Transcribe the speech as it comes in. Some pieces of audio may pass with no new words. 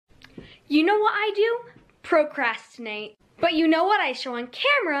You know what I do? Procrastinate. But you know what I show on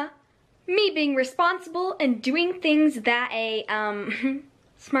camera? Me being responsible and doing things that a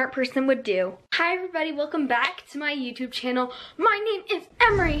smart person would do. Hi everybody, welcome back to my YouTube channel. My name is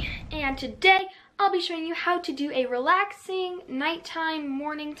Emry, and today I'll be showing you how to do a relaxing nighttime,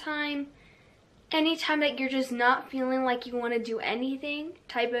 morning time, anytime that you're just not feeling like you want to do anything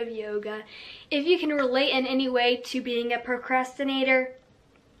type of yoga. If you can relate in any way to being a procrastinator,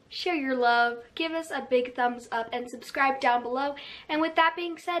 share your love, give us a big thumbs up, and subscribe down below. And with that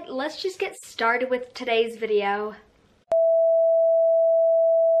being said, let's just get started with today's video.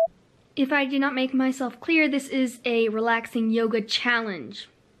 If I did not make myself clear, this is a relaxing yoga challenge.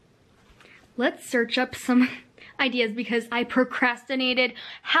 Let's search up some ideas because I procrastinated.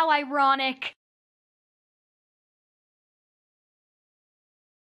 How ironic.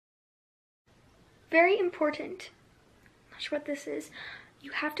 Very important. Not sure what this is. You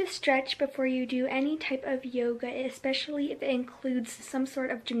have to stretch before you do any type of yoga, especially if it includes some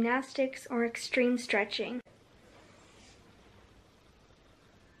sort of gymnastics or extreme stretching.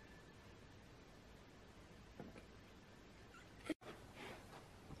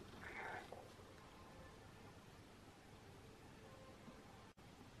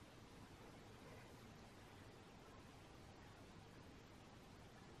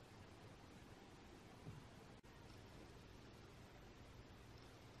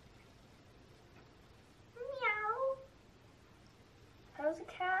 As a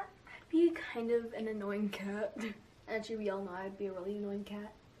cat, I'd be kind of an annoying cat. Actually, we all know I'd be a really annoying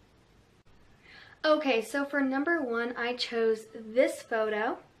cat. Okay, so for number one, I chose this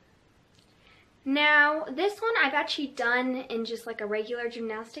photo. Now, this one I've actually done in just like a regular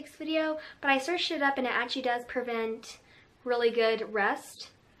gymnastics video, but I searched it up and it actually does prevent really good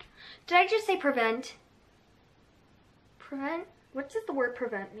rest. Did I just say prevent? Prevent? What does the word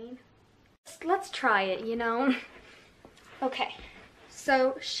prevent mean? Let's try it, you know? Okay.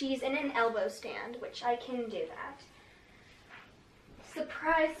 So she's in an elbow stand, which I can do that.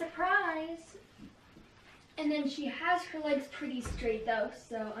 Surprise, surprise. And then she has her legs pretty straight though,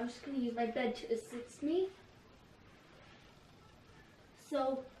 so I'm just going to use my bed to assist me.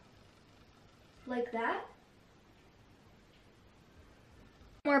 So, like that.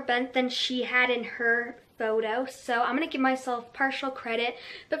 More bent than she had in her photo, so I'm going to give myself partial credit.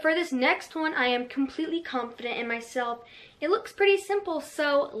 But for this next one, I am completely confident in myself. It looks pretty simple,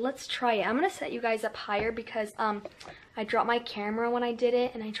 so let's try it. I'm going to set you guys up higher because I dropped my camera when I did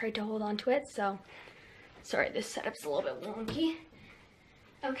it and I tried to hold on to it, so sorry, this setup's a little bit wonky.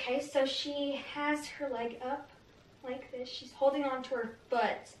 Okay, so she has her leg up like this. She's holding on to her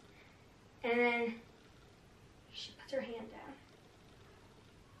butt, and then she puts her hand down.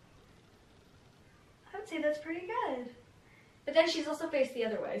 I would say that's pretty good. But then she's also faced the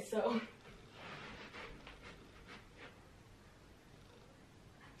other way, so.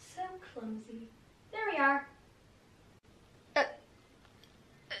 So clumsy. There we are.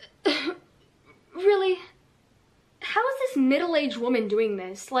 Really? How is this middle-aged woman doing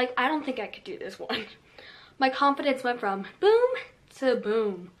this? Like, I don't think I could do this one. My confidence went from boom to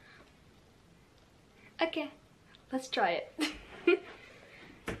boom. Okay, let's try it. So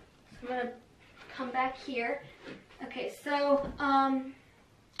I'm gonna come back here. Okay, so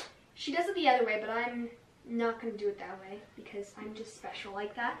she does it the other way, but I'm not gonna do it that way because I'm just special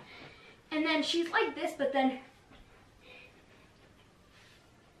like that. And then she's like this, but then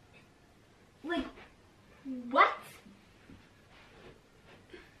like what?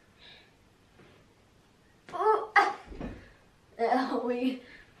 Oh, owie.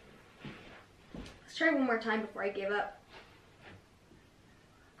 Let's try one more time before I give up.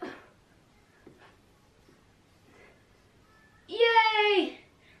 Yay!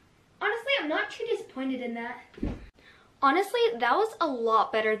 Honestly, I'm not too disappointed in that. Honestly, that was a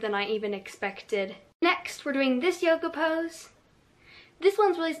lot better than I even expected. Next, we're doing this yoga pose. This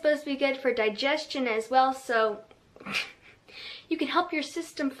one's really supposed to be good for digestion as well, so you can help your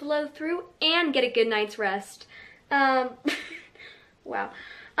system flow through and get a good night's rest. Wow.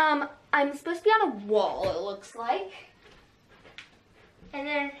 I'm supposed to be on a wall, it looks like. And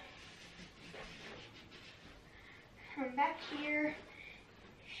then from back here,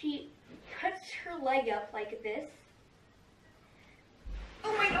 she puts her leg up like this.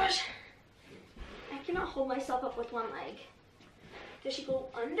 Oh my gosh! I cannot hold myself up with one leg. Does she go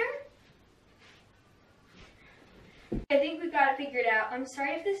under? I think we've got it figured out. I'm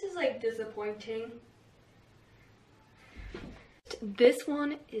sorry if this is like disappointing. This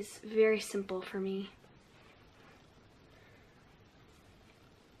one is very simple for me.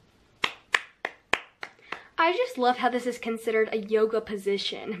 I just love how this is considered a yoga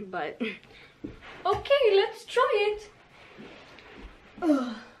position, but okay, let's try it.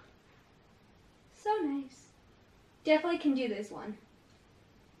 Ugh. So nice. Definitely can do this one.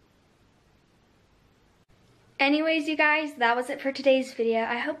 Anyways, you guys, that was it for today's video.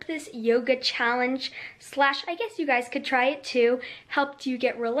 I hope this yoga challenge slash, I guess you guys could try it too, helped you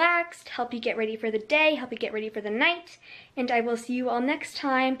get relaxed, help you get ready for the day, help you get ready for the night, and I will see you all next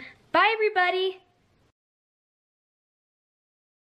time. Bye, everybody!